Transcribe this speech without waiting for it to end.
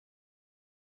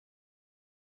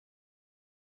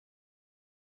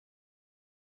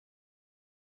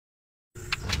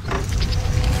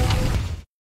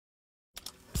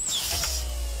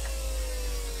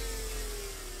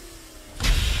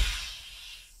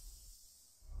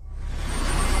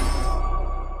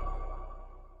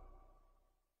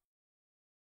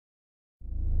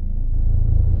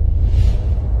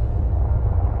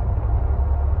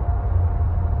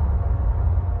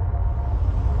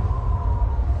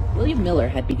William Miller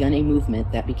had begun a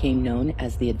movement that became known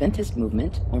as the Adventist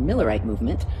movement or Millerite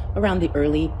movement around the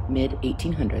early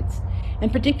mid-1800s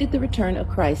and predicted the return of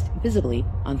Christ visibly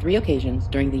on 3 occasions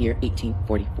during the year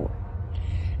 1844.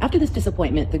 After this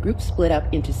disappointment, the group split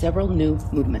up into several new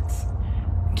movements.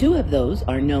 2 of those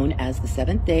are known as the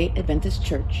Seventh-day Adventist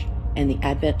Church and the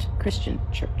Advent Christian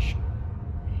Church.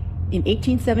 In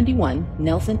 1871,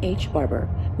 Nelson H. Barber,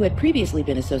 who had previously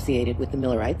been associated with the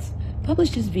Millerites,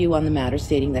 published his view on the matter,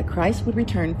 stating that Christ would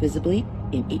return visibly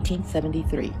in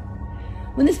 1873.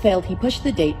 When this failed, he pushed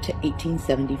the date to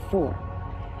 1874.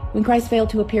 When Christ failed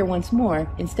to appear once more,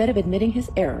 instead of admitting his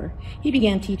error, he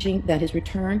began teaching that his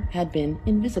return had been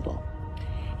invisible.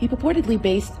 He purportedly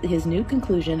based his new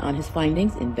conclusion on his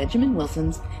findings in Benjamin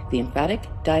Wilson's The Emphatic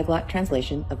Diaglott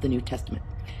Translation of the New Testament,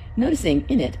 noticing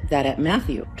in it that at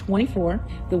Matthew 24,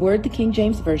 the word the King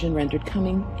James Version rendered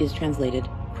coming is translated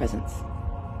presence.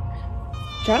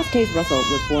 Charles Taze Russell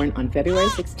was born on February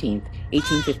 16,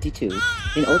 1852,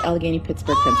 in Old Allegheny,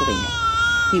 Pittsburgh, Pennsylvania.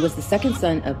 He was the second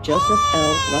son of Joseph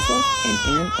L. Russell and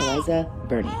Anne Eliza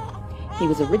Burney. He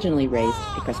was originally raised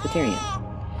a Presbyterian.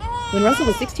 When Russell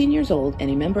was 16 years old and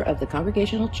a member of the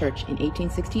Congregational Church in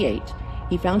 1868,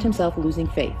 he found himself losing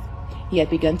faith. He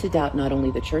had begun to doubt not only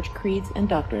the church creeds and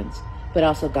doctrines, but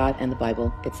also God and the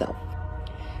Bible itself.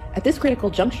 At this critical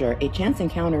juncture, a chance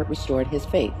encounter restored his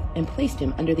faith and placed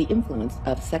him under the influence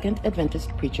of Second Adventist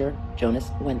preacher Jonas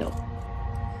Wendell.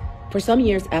 For some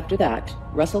years after that,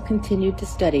 Russell continued to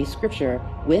study Scripture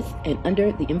with and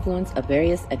under the influence of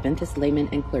various Adventist laymen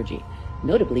and clergy,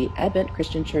 notably Advent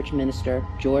Christian Church minister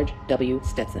George W.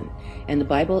 Stetson and the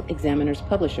Bible Examiner's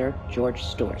publisher George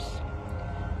Storrs.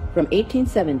 From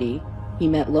 1870, he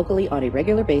met locally on a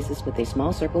regular basis with a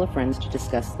small circle of friends to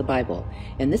discuss the Bible,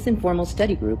 and this informal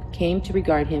study group came to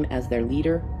regard him as their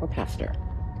leader or pastor.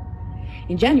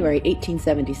 In January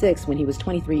 1876, when he was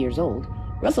 23 years old,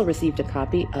 Russell received a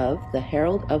copy of The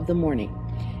Herald of the Morning,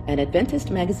 an Adventist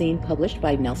magazine published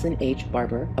by Nelson H.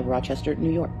 Barber of Rochester,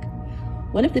 New York.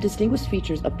 One of the distinguished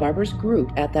features of Barber's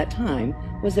group at that time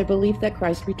was their belief that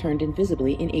Christ returned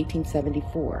invisibly in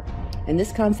 1874, and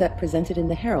this concept presented in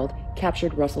the Herald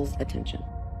captured Russell's attention.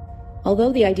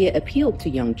 Although the idea appealed to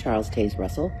young Charles Taze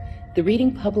Russell, the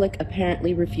reading public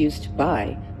apparently refused to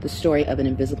buy the story of an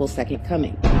invisible second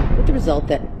coming, with the result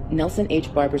that Nelson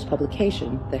H. Barber's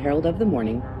publication, The Herald of the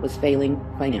Morning, was failing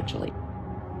financially.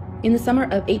 In the summer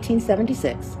of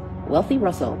 1876, wealthy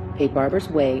Russell paid Barber's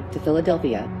way to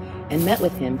Philadelphia and met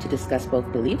with him to discuss both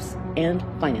beliefs and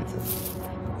finances.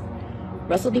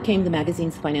 Russell became the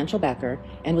magazine's financial backer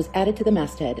and was added to the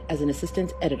masthead as an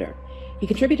assistant editor. He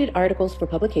contributed articles for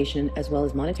publication as well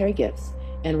as monetary gifts,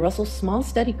 and Russell's small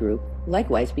study group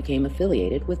likewise became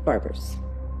affiliated with Barber's.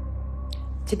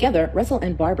 Together, Russell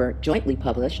and Barber jointly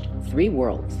published 3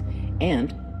 Worlds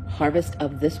and Harvest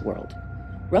of This World.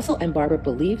 Russell and Barber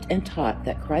believed and taught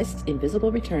that Christ's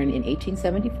invisible return in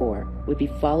 1874 would be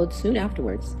followed soon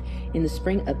afterwards, in the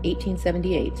spring of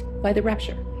 1878, by the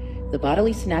rapture, the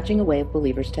bodily snatching away of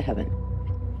believers to heaven.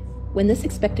 When this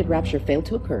expected rapture failed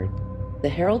to occur, the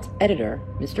Herald's editor,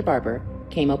 Mr. Barber,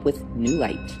 came up with new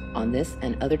light on this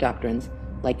and other doctrines,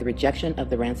 like the rejection of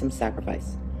the ransom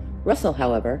sacrifice. Russell,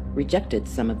 however, rejected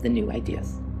some of the new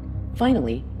ideas.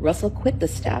 Finally, Russell quit the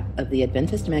staff of the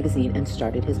Adventist magazine and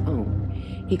started his own.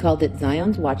 He called it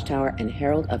Zion's Watchtower and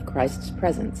Herald of Christ's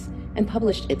Presence, and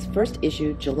published its first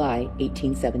issue July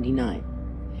 1879.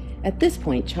 At this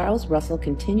point, Charles Russell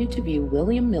continued to view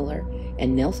William Miller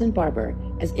and Nelson Barber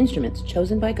as instruments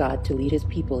chosen by God to lead his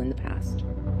people in the past.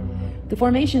 The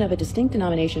formation of a distinct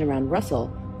denomination around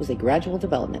Russell was a gradual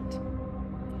development.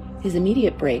 His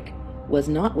immediate break was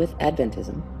not with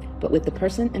Adventism, but with the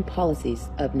person and policies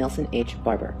of Nelson H.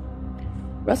 Barber.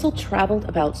 Russell traveled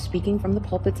about speaking from the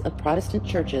pulpits of Protestant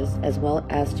churches as well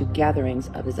as to gatherings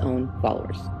of his own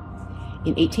followers.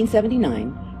 In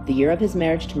 1879, the year of his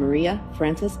marriage to Maria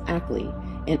Frances Ackley,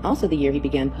 and also the year he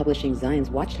began publishing Zion's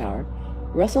Watchtower,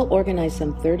 Russell organized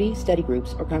some 30 study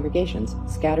groups or congregations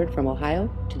scattered from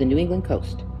Ohio to the New England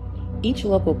coast. Each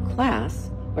local class,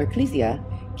 or ecclesia,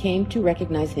 came to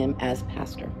recognize him as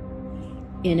pastor.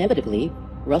 Inevitably,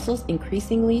 Russell's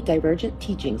increasingly divergent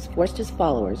teachings forced his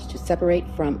followers to separate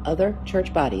from other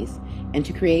church bodies and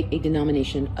to create a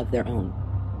denomination of their own.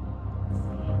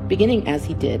 Beginning as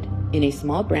he did in a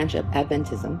small branch of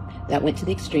Adventism that went to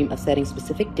the extreme of setting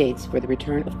specific dates for the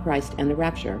return of Christ and the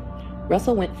rapture,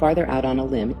 Russell went farther out on a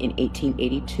limb in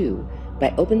 1882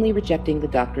 by openly rejecting the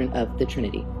doctrine of the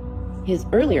Trinity. His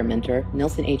earlier mentor,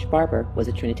 Nelson H. Barber, was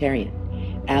a Trinitarian,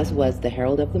 as was the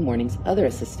Herald of the Morning's other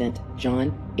assistant,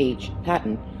 John H.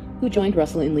 Patton, who joined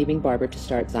Russell in leaving Barber to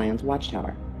start Zion's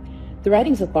Watchtower. The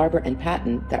writings of Barber and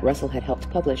Patton that Russell had helped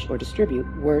publish or distribute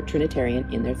were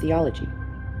Trinitarian in their theology.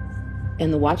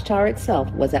 And the Watchtower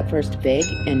itself was at first vague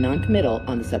and non-committal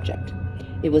on the subject.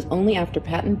 It was only after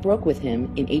Patton broke with him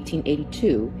in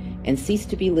 1882 and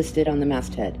ceased to be listed on the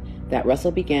masthead that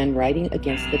Russell began writing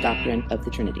against the doctrine of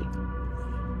the Trinity.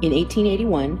 In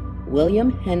 1881,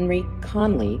 William Henry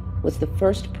Conley was the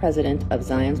first president of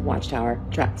Zion's Watchtower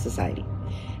Tract Society.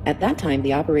 At that time,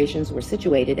 the operations were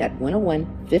situated at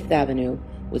 101 Fifth Avenue,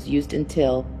 was used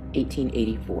until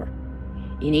 1884.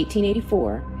 In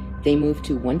 1884, they moved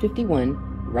to 151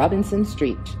 Robinson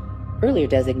Street, earlier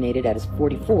designated as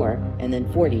 44 and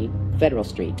then 40 Federal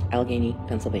Street, Allegheny,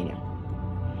 Pennsylvania.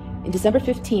 In December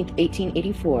 15,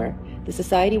 1884, the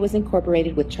society was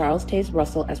incorporated with Charles Taze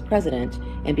Russell as president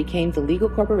and became the legal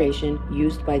corporation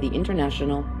used by the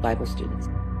International Bible Students.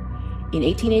 In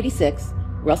 1886,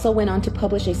 Russell went on to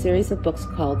publish a series of books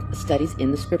called Studies in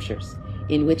the Scriptures,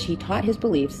 in which he taught his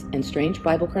beliefs and strange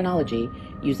Bible chronology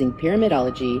using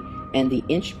pyramidology and the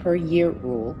inch-per-year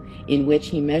rule, in which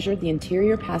he measured the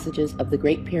interior passages of the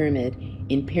Great Pyramid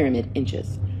in pyramid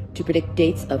inches to predict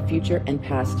dates of future and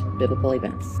past biblical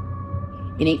events.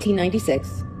 In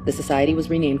 1896, the society was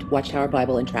renamed Watchtower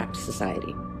Bible and Tract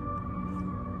Society.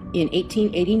 In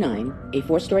 1889, a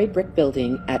four-story brick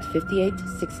building at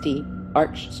 5860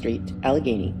 Arch Street,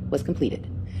 Allegheny, was completed.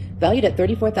 Valued at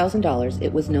 $34,000,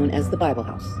 it was known as the Bible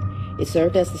House. It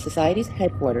served as the society's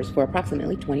headquarters for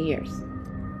approximately 20 years.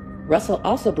 Russell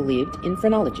also believed in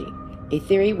phrenology, a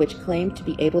theory which claimed to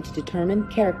be able to determine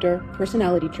character,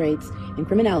 personality traits, and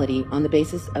criminality on the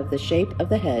basis of the shape of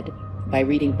the head by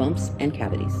reading bumps and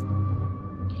cavities.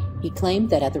 He claimed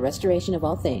that at the restoration of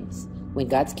all things, when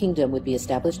God's kingdom would be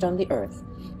established on the earth,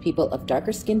 people of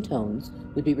darker skin tones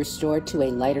would be restored to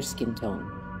a lighter skin tone,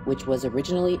 which was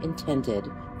originally intended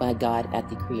by God at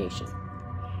the creation.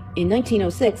 In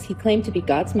 1906, he claimed to be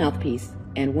God's mouthpiece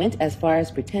and went as far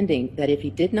as pretending that if he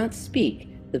did not speak,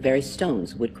 the very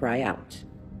stones would cry out.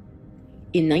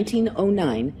 In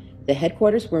 1909, the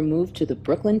headquarters were moved to the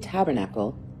Brooklyn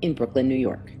Tabernacle in Brooklyn, New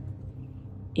York.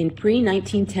 In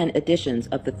pre-1910 editions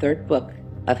of the third book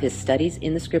of his Studies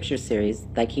in the Scriptures series,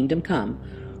 Thy Kingdom Come,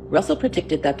 Russell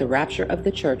predicted that the rapture of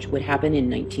the church would happen in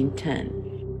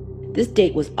 1910. This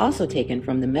date was also taken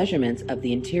from the measurements of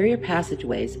the interior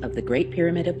passageways of the Great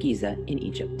Pyramid of Giza in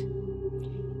Egypt.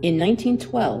 In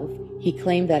 1912, he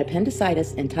claimed that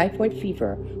appendicitis and typhoid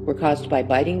fever were caused by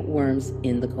biting worms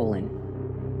in the colon.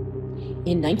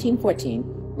 In 1914,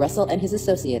 Russell and his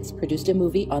associates produced a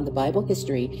movie on the Bible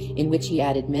history in which he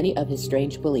added many of his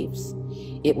strange beliefs.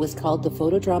 It was called The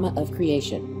Photodrama of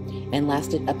Creation and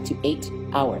lasted up to 8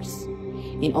 hours.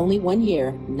 In only 1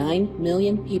 year, 9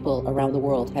 million people around the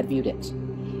world had viewed it.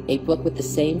 A book with the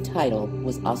same title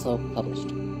was also published.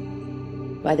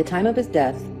 By the time of his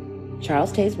death,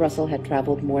 Charles Taze Russell had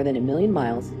traveled more than 1 million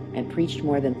miles and preached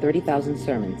more than 30,000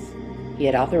 sermons. He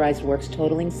had authorized works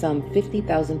totaling some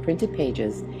 50,000 printed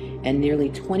pages, and nearly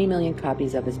 20 million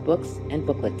copies of his books and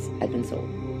booklets had been sold.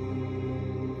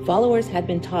 Followers had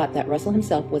been taught that Russell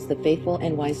himself was the faithful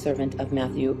and wise servant of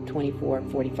Matthew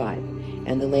 24:45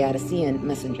 and the Laodicean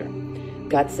messenger,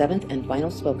 God's seventh and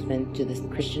final spokesman to the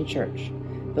Christian church.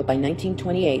 But by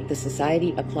 1928, the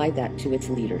society applied that to its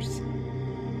leaders.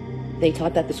 They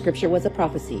taught that the scripture was a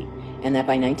prophecy, and that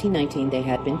by 1919 they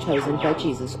had been chosen by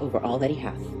Jesus over all that he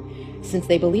hath. Since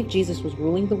they believed Jesus was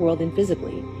ruling the world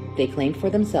invisibly, they claimed for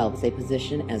themselves a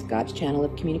position as God's channel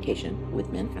of communication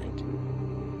with mankind.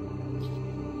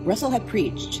 Russell had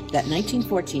preached that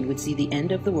 1914 would see the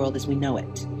end of the world as we know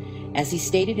it. As he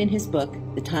stated in his book,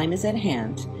 The Time is at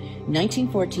Hand,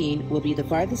 1914 will be the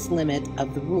farthest limit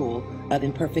of the rule of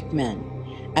imperfect men.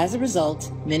 As a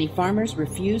result, many farmers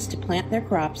refused to plant their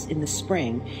crops in the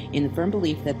spring in the firm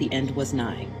belief that the end was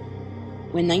nigh.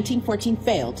 When 1914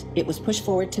 failed, it was pushed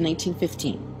forward to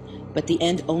 1915. But the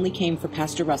end only came for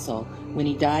Pastor Russell when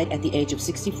he died at the age of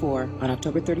 64 on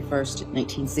October 31st,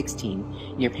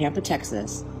 1916, near Pampa,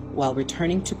 Texas, while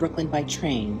returning to Brooklyn by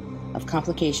train of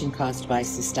complication caused by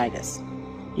cystitis.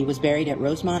 He was buried at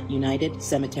Rosemont United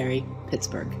Cemetery,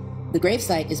 Pittsburgh. The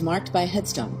gravesite is marked by a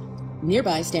headstone.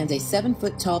 Nearby stands a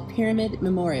 7-foot-tall pyramid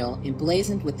memorial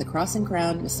emblazoned with the cross and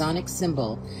crown Masonic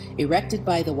symbol erected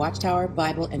by the Watchtower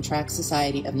Bible and Tract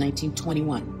Society of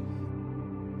 1921.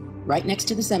 Right next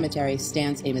to the cemetery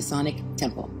stands a Masonic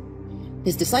temple.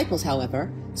 His disciples,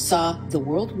 however, saw the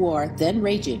World War then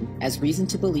raging as reason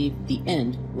to believe the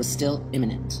end was still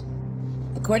imminent.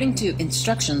 According to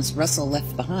instructions Russell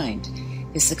left behind,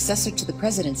 his successor to the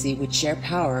presidency would share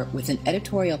power with an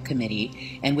editorial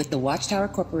committee and with the Watchtower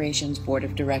Corporation's board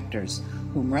of directors,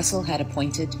 whom Russell had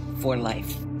appointed for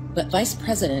life. But Vice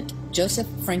President Joseph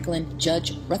Franklin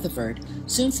Judge Rutherford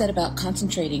soon set about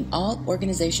concentrating all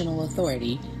organizational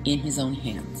authority in his own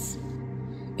hands.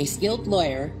 A skilled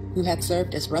lawyer who had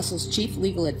served as Russell's chief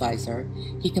legal advisor,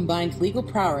 he combined legal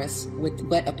prowess with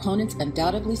what opponents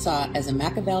undoubtedly saw as a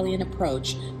Machiavellian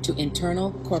approach to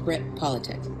internal corporate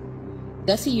politics.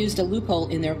 Thus he used a loophole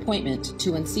in their appointment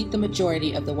to unseat the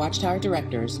majority of the Watchtower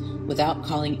directors without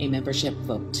calling a membership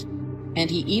vote. And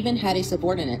he even had a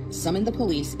subordinate summon the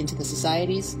police into the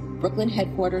Society's Brooklyn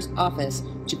headquarters office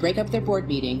to break up their board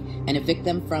meeting and evict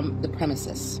them from the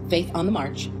premises. Faith on the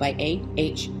March by A.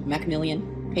 H.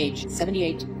 Macmillan, page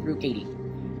 78 through 80.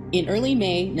 In early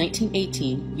May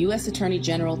 1918, U.S. Attorney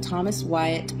General Thomas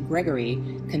Wyatt Gregory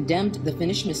condemned the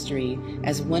Finnish Mystery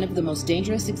as one of the most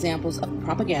dangerous examples of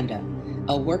propaganda,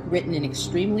 a work written in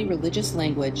extremely religious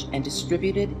language and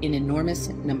distributed in enormous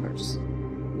numbers.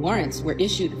 Warrants were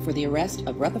issued for the arrest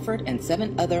of Rutherford and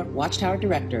 7 other Watchtower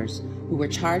directors who were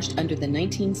charged under the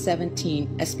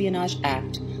 1917 Espionage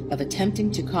Act of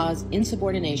attempting to cause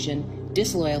insubordination,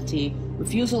 disloyalty,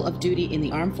 refusal of duty in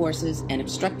the armed forces, and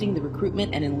obstructing the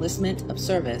recruitment and enlistment of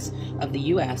service of the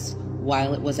U.S.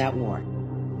 while it was at war.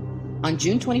 On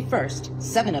June 21st,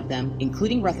 7 of them,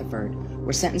 including Rutherford,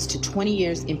 were sentenced to 20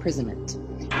 years imprisonment.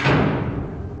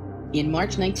 In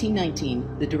March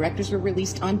 1919, the directors were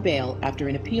released on bail after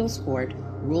an appeals court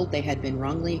ruled they had been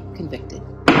wrongly convicted.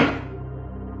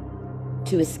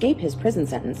 To escape his prison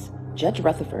sentence, Judge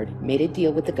Rutherford made a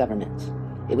deal with the government.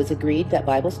 It was agreed that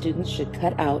Bible students should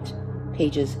cut out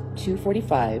pages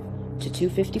 245 to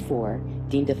 254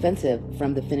 deemed offensive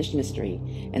from the Finnish Mystery,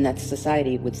 and that the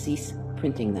Society would cease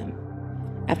printing them.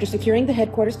 After securing the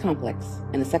headquarters complex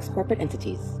and the 6 corporate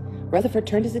entities, Rutherford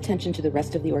turned his attention to the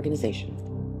rest of the organization.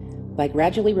 By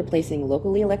gradually replacing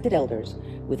locally elected elders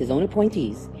with his own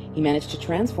appointees, he managed to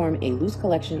transform a loose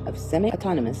collection of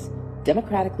semi-autonomous,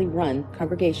 democratically run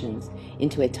congregations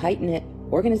into a tight-knit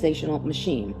organizational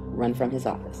machine run from his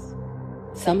office.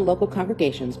 Some local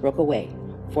congregations broke away,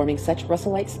 forming such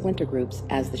Russellite splinter groups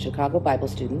as the Chicago Bible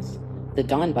Students, the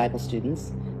Dawn Bible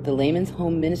Students, the Layman's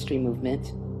Home Ministry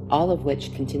Movement, all of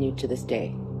which continued to this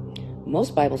day.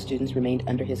 Most Bible students remained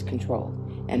under his control,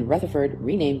 and Rutherford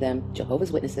renamed them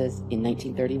Jehovah's Witnesses in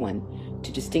 1931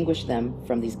 to distinguish them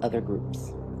from these other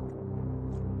groups.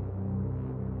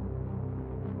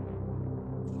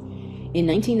 In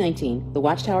 1919, the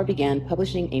Watchtower began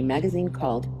publishing a magazine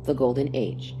called The Golden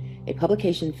Age, a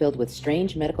publication filled with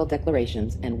strange medical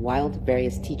declarations and wild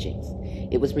various teachings.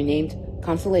 It was renamed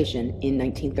Consolation in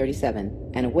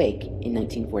 1937 and Awake in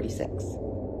 1946.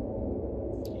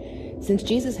 Since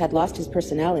Jesus had lost his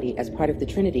personality as part of the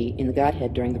Trinity in the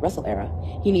Godhead during the Russell era,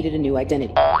 he needed a new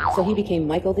identity, so he became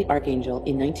Michael the Archangel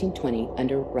in 1920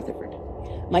 under Rutherford.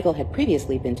 Michael had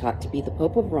previously been taught to be the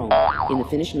Pope of Rome in the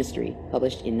Finnish Mystery,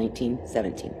 published in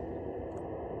 1917.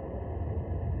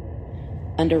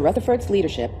 Under Rutherford's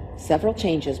leadership, several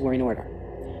changes were in order.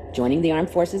 Joining the armed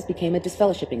forces became a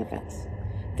disfellowshipping offense.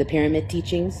 The pyramid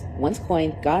teachings, once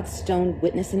coined God's stone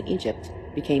witness in Egypt,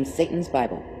 became Satan's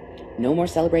Bible. No more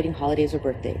celebrating holidays or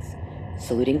birthdays.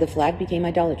 Saluting the flag became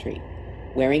idolatry.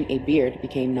 Wearing a beard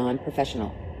became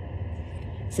non-professional.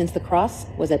 Since the cross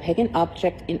was a pagan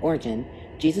object in origin,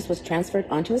 Jesus was transferred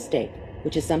onto a stake,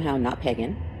 which is somehow not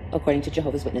pagan, according to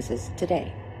Jehovah's Witnesses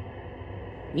today.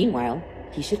 Meanwhile,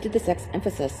 he shifted the sex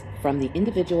emphasis from the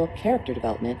individual character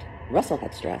development Russell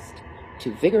had stressed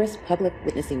to vigorous public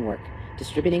witnessing work,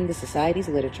 distributing the Society's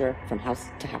literature from house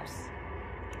to house.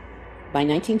 By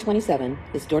 1927,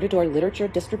 this door-to-door literature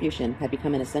distribution had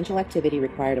become an essential activity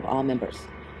required of all members.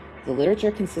 The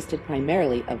literature consisted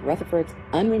primarily of Rutherford's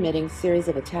unremitting series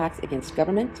of attacks against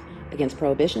government, against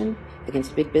prohibition,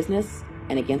 against big business,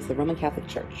 and against the Roman Catholic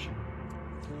Church.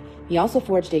 He also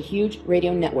forged a huge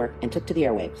radio network and took to the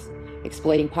airwaves,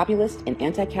 exploiting populist and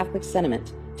anti-Catholic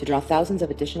sentiment to draw thousands of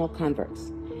additional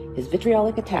converts. His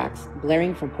vitriolic attacks,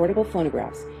 blaring from portable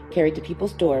phonographs carried to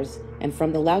people's doors and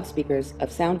from the loudspeakers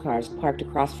of sound cars parked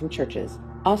across from churches,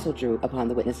 also drew upon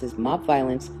the witnesses' mob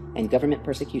violence and government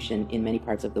persecution in many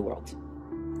parts of the world.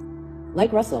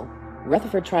 Like Russell,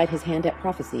 Rutherford tried his hand at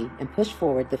prophecy and pushed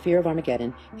forward the fear of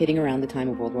Armageddon hitting around the time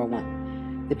of World War I.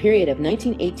 The period of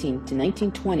 1918 to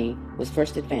 1920 was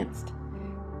first advanced.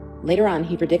 Later on,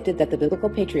 he predicted that the biblical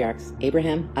patriarchs,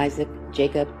 Abraham, Isaac,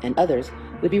 Jacob, and others,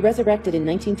 would be resurrected in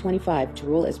 1925 to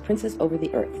rule as princes over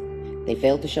the earth. They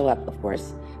failed to show up, of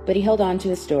course, but he held on to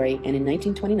his story, and in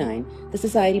 1929, the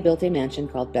Society built a mansion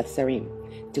called Beth Sarim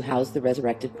to house the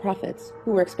resurrected prophets,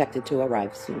 who were expected to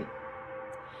arrive soon.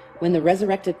 When the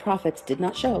resurrected prophets did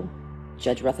not show,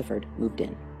 Judge Rutherford moved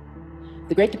in.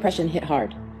 The Great Depression hit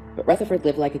hard, but Rutherford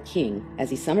lived like a king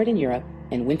as he summered in Europe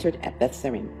and wintered at Beth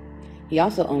Sarim. He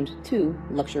also owned 2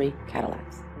 luxury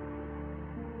Cadillacs.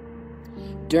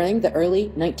 During the early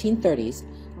 1930s,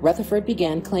 Rutherford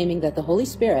began claiming that the Holy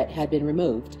Spirit had been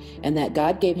removed and that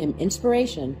God gave him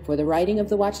inspiration for the writing of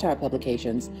the Watchtower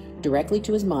publications directly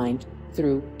to his mind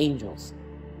through angels.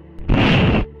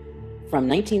 From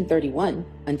 1931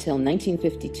 until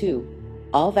 1952,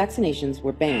 all vaccinations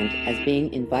were banned as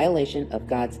being in violation of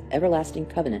God's everlasting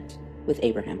covenant with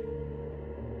Abraham.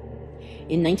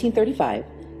 In 1935,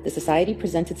 the Society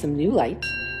presented some new light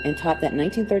and taught that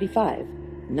 1935,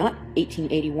 not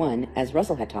 1881 as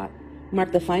Russell had taught,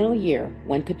 marked the final year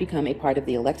one could become a part of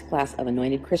the elect class of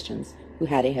anointed Christians who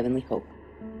had a heavenly hope.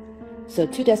 So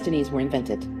 2 destinies were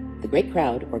invented. The great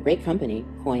crowd, or great company,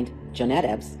 coined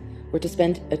Jonadabs, were to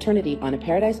spend eternity on a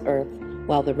paradise earth,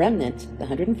 while the remnant, the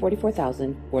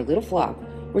 144,000, or little flock,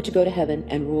 were to go to heaven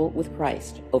and rule with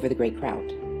Christ over the great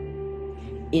crowd.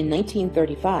 In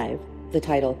 1935, the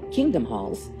title Kingdom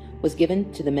Halls was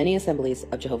given to the many assemblies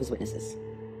of Jehovah's Witnesses.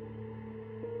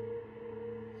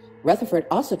 Rutherford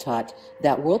also taught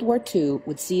that World War II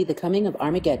would see the coming of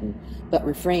Armageddon, but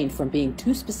refrained from being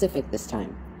too specific this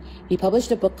time. He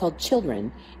published a book called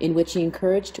Children, in which he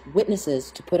encouraged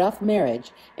witnesses to put off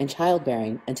marriage and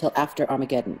childbearing until after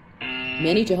Armageddon.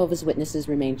 Many Jehovah's Witnesses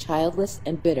remained childless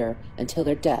and bitter until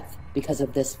their death because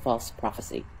of this false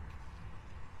prophecy.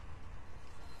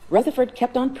 Rutherford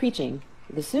kept on preaching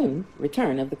the soon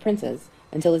return of the princes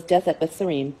until his death at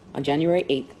Bethsarim on January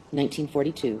 8,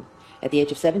 1942, at the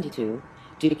age of 72,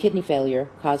 due to kidney failure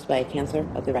caused by a cancer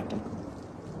of the rectum.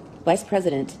 Vice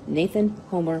President Nathan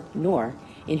Homer Knorr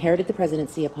inherited the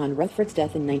presidency upon Rutherford's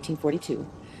death in 1942,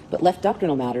 but left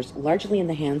doctrinal matters largely in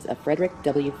the hands of Frederick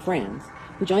W. Franz,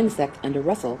 who joined the sect under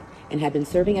Russell and had been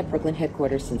serving at Brooklyn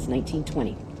headquarters since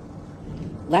 1920.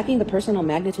 Lacking the personal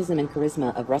magnetism and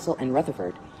charisma of Russell and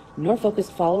Rutherford, Knorr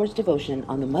focused followers' devotion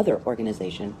on the mother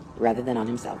organization rather than on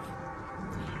himself.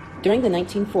 During the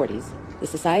 1940s, the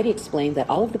Society explained that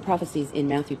all of the prophecies in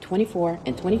Matthew 24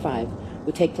 and 25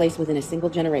 would take place within a single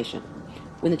generation.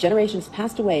 When the generations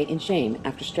passed away in shame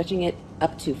after stretching it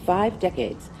up to 5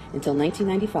 decades until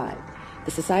 1995,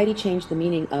 the Society changed the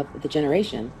meaning of the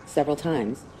generation several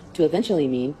times to eventually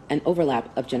mean an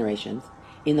overlap of generations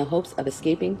in the hopes of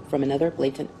escaping from another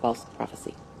blatant false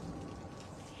prophecy.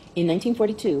 In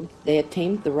 1942, they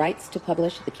obtained the rights to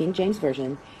publish the King James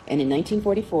Version, and in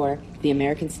 1944, the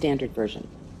American Standard Version.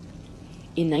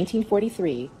 In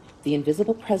 1943, the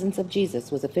invisible presence of Jesus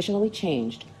was officially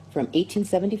changed from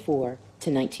 1874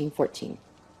 to 1914.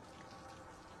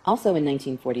 Also in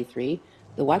 1943,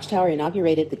 the Watchtower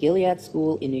inaugurated the Gilead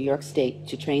School in New York State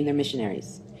to train their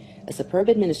missionaries. A superb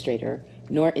administrator,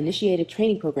 Knorr initiated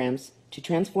training programs to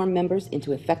transform members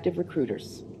into effective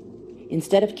recruiters.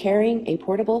 Instead of carrying a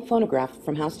portable phonograph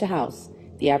from house to house,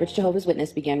 the average Jehovah's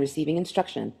Witness began receiving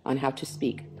instruction on how to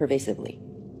speak pervasively.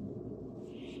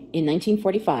 In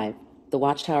 1945, the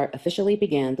Watchtower officially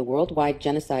began the worldwide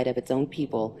genocide of its own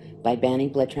people by banning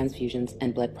blood transfusions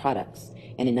and blood products,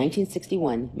 and in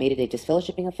 1961 made it a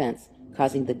disfellowshipping offense,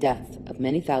 causing the death of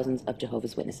many thousands of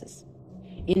Jehovah's Witnesses.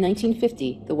 In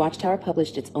 1950, the Watchtower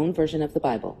published its own version of the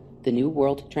Bible, the New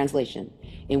World Translation,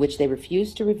 in which they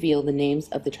refused to reveal the names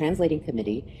of the translating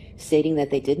committee, stating that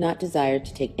they did not desire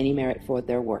to take any merit for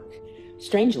their work.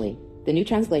 Strangely, the new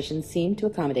translation seemed to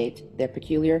accommodate their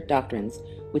peculiar doctrines,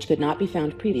 which could not be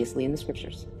found previously in the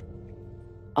Scriptures.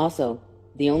 Also,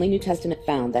 the only New Testament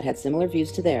found that had similar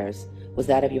views to theirs was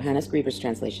that of Johannes Grieber's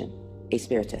translation, a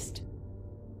Spiritist.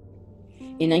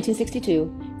 In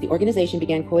 1962, the organization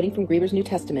began quoting from Grieber's New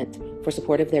Testament for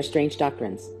support of their strange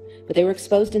doctrines, but they were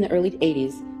exposed in the early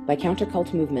 80s by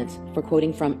counter-cult movements for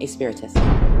quoting from a Spiritist.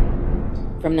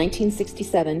 From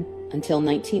 1967 until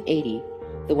 1980,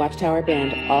 the Watchtower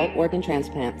banned all organ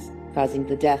transplants, causing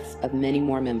the deaths of many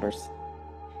more members.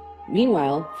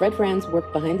 Meanwhile, Fred Franz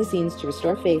worked behind the scenes to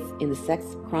restore faith in the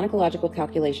sect's chronological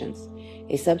calculations,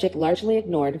 a subject largely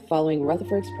ignored following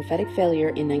Rutherford's prophetic failure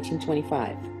in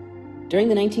 1925. During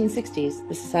the 1960s,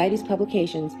 the Society's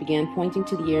publications began pointing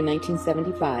to the year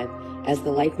 1975 as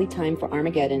the likely time for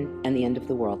Armageddon and the end of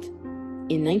the world.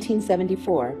 In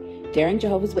 1974, daring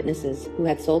Jehovah's Witnesses who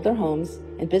had sold their homes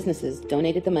and businesses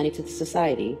donated the money to the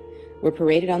Society were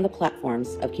paraded on the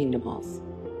platforms of Kingdom Halls.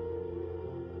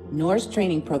 Knorr's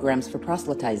training programs for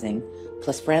proselytizing,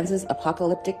 plus Franz's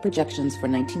apocalyptic projections for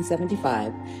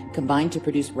 1975, combined to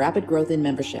produce rapid growth in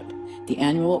membership, the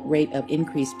annual rate of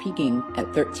increase peaking at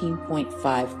 13.5%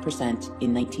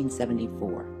 in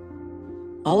 1974.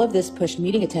 All of this pushed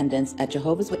meeting attendance at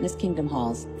Jehovah's Witness Kingdom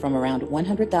Halls from around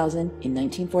 100,000 in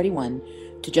 1941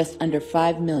 to just under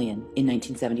 5 million in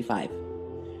 1975.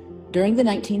 During the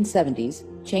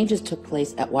 1970s, changes took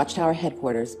place at Watchtower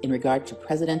headquarters in regard to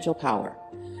presidential power.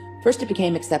 First, it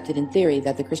became accepted in theory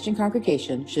that the Christian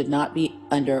congregation should not be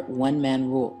under one-man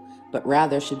rule, but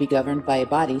rather should be governed by a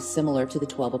body similar to the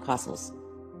 12 Apostles.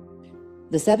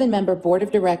 The 7-member board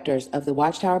of directors of the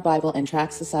Watchtower Bible and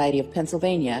Tract Society of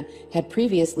Pennsylvania had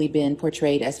previously been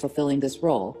portrayed as fulfilling this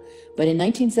role, but in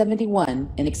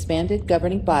 1971, an expanded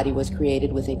governing body was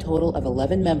created with a total of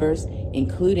 11 members,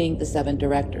 including the 7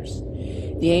 directors.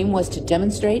 The aim was to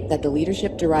demonstrate that the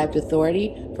leadership derived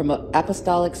authority from an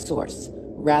apostolic source,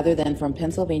 rather than from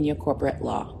Pennsylvania corporate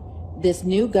law. This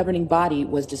new governing body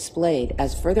was displayed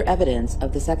as further evidence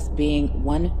of the sect's being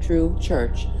one true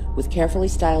church, with carefully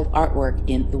styled artwork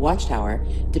in the Watchtower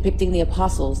depicting the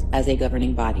apostles as a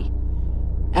governing body.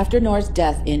 After Knorr's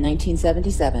death in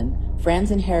 1977,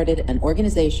 Franz inherited an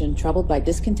organization troubled by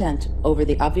discontent over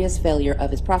the obvious failure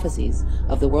of his prophecies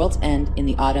of the world's end in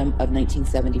the autumn of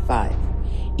 1975.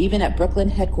 Even at Brooklyn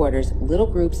headquarters, little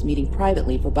groups meeting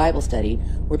privately for Bible study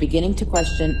were beginning to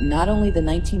question not only the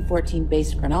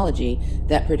 1914-based chronology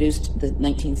that produced the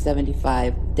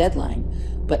 1975 deadline,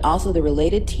 but also the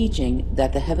related teaching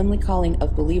that the heavenly calling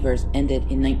of believers ended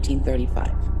in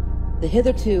 1935. The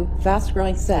hitherto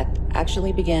fast-growing sect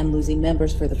actually began losing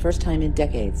members for the first time in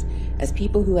decades, as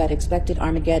people who had expected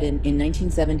Armageddon in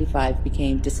 1975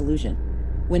 became disillusioned.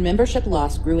 When membership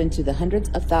loss grew into the hundreds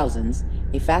of thousands,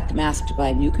 a fact masked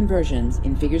by new conversions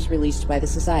in figures released by the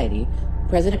Society,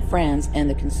 President Franz and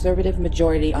the conservative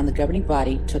majority on the governing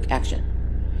body took action.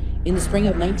 In the spring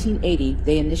of 1980,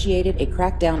 they initiated a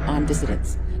crackdown on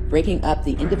dissidents, breaking up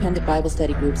the independent Bible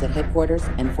study groups at headquarters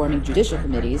and forming judicial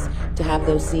committees to have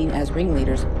those seen as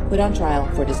ringleaders put on trial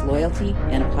for disloyalty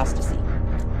and apostasy.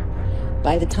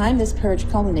 By the time this purge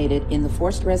culminated in the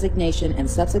forced resignation and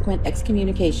subsequent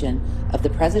excommunication of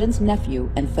the president's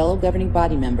nephew and fellow governing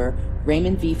body member,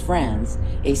 Raymond V. Franz,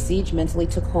 a siege mentally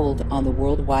took hold on the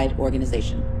worldwide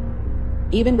organization.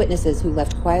 Even witnesses who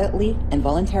left quietly and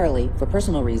voluntarily for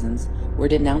personal reasons were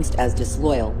denounced as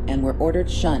disloyal and were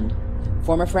ordered shunned,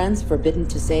 former friends forbidden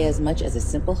to say as much as a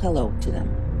simple hello to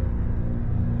them.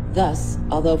 Thus,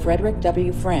 although Frederick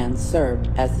W. Franz served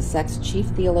as the sect's chief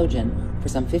theologian for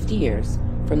some 50 years,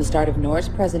 from the start of Knorr's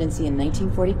presidency in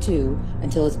 1942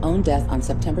 until his own death on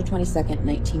September 22,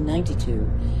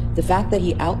 1992, the fact that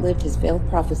he outlived his failed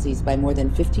prophecies by more than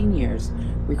 15 years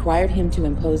required him to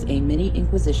impose a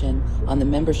mini-inquisition on the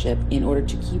membership in order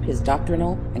to keep his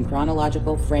doctrinal and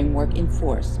chronological framework in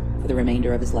force for the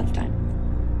remainder of his lifetime.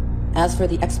 As for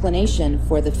the explanation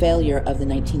for the failure of the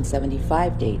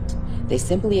 1975 date, they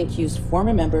simply accused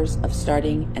former members of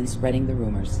starting and spreading the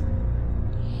rumors.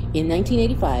 In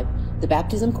 1985, the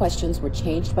baptism questions were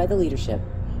changed by the leadership.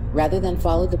 Rather than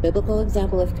follow the biblical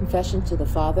example of confession to the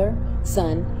Father,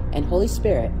 Son, and Holy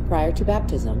Spirit prior to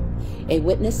baptism, a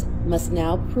witness must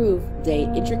now prove they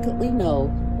intricately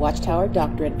know Watchtower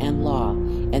doctrine and law,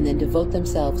 and then devote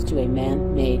themselves to a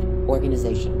man-made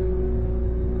organization.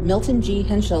 Milton G.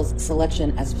 Henschel's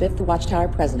selection as 5th Watchtower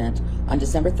president on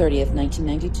December 30th,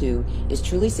 1992 is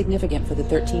truly significant for the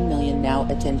 13 million now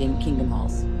attending Kingdom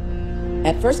Halls.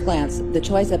 At first glance, the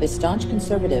choice of a staunch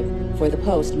conservative for the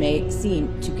post may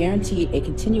seem to guarantee a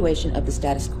continuation of the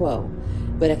status quo,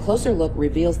 but a closer look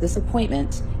reveals this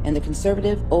appointment and the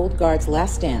conservative old guard's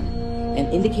last stand,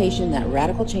 an indication that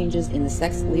radical changes in the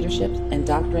sect's leadership and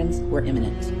doctrines were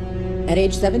imminent. At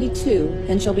age 72,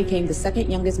 Henschel became the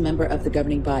second youngest member of the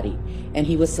governing body, and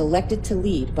he was selected to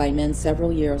lead by men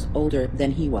several years older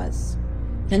than he was.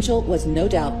 Henschel was no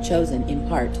doubt chosen in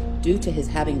part due to his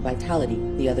having vitality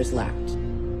the others lacked.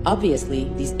 Obviously,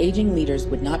 these aging leaders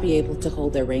would not be able to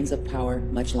hold their reins of power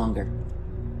much longer.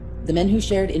 The men who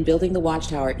shared in building the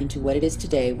Watchtower into what it is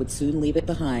today would soon leave it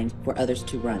behind for others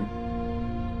to run.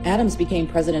 Adams became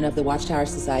president of the Watchtower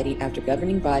Society after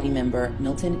governing body member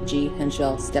Milton G.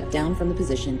 Henschel stepped down from the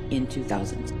position in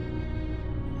 2000.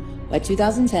 By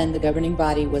 2010, the governing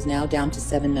body was now down to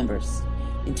 7 members.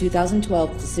 In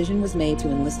 2012, the decision was made to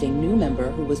enlist a new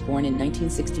member who was born in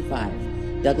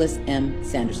 1965, Douglas M.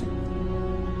 Sanderson.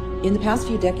 In the past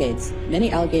few decades,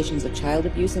 many allegations of child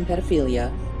abuse and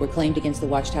pedophilia were claimed against the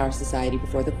Watchtower Society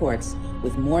before the courts,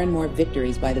 with more and more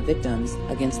victories by the victims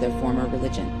against their former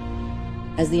religion.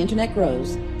 As the internet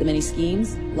grows, the many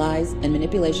schemes, lies, and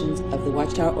manipulations of the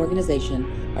Watchtower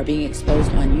organization are being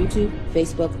exposed on YouTube,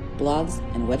 Facebook, blogs,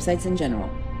 and websites in general.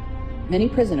 Many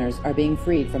prisoners are being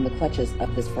freed from the clutches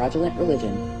of this fraudulent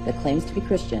religion that claims to be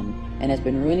Christian and has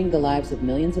been ruining the lives of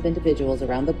millions of individuals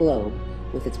around the globe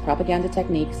with its propaganda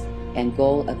techniques and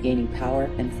goal of gaining power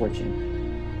and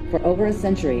fortune. For over a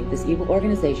century, this evil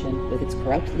organization, with its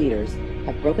corrupt leaders,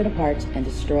 have broken apart and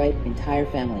destroyed entire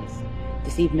families.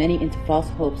 deceived many into false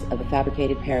hopes of a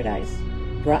fabricated paradise,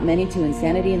 brought many to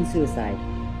insanity and suicide,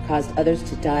 caused others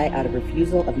to die out of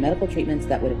refusal of medical treatments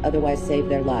that would have otherwise saved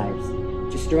their lives,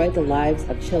 destroyed the lives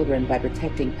of children by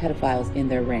protecting pedophiles in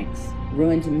their ranks,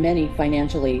 ruined many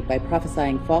financially by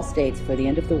prophesying false dates for the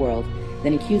end of the world,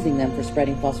 then accusing them for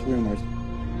spreading false rumors,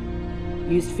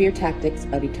 used fear tactics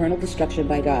of eternal destruction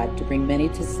by God to bring many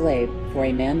to slave for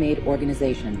a man-made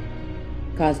organization,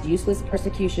 caused useless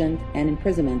persecution and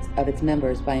imprisonment of its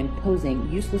members by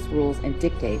imposing useless rules and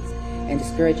dictates and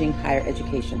discouraging higher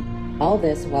education. All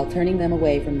this while turning them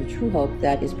away from the true hope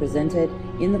that is presented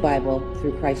in the Bible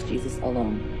through Christ Jesus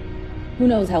alone. Who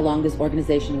knows how long this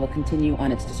organization will continue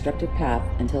on its destructive path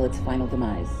until its final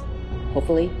demise?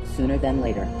 Hopefully sooner than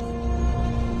later.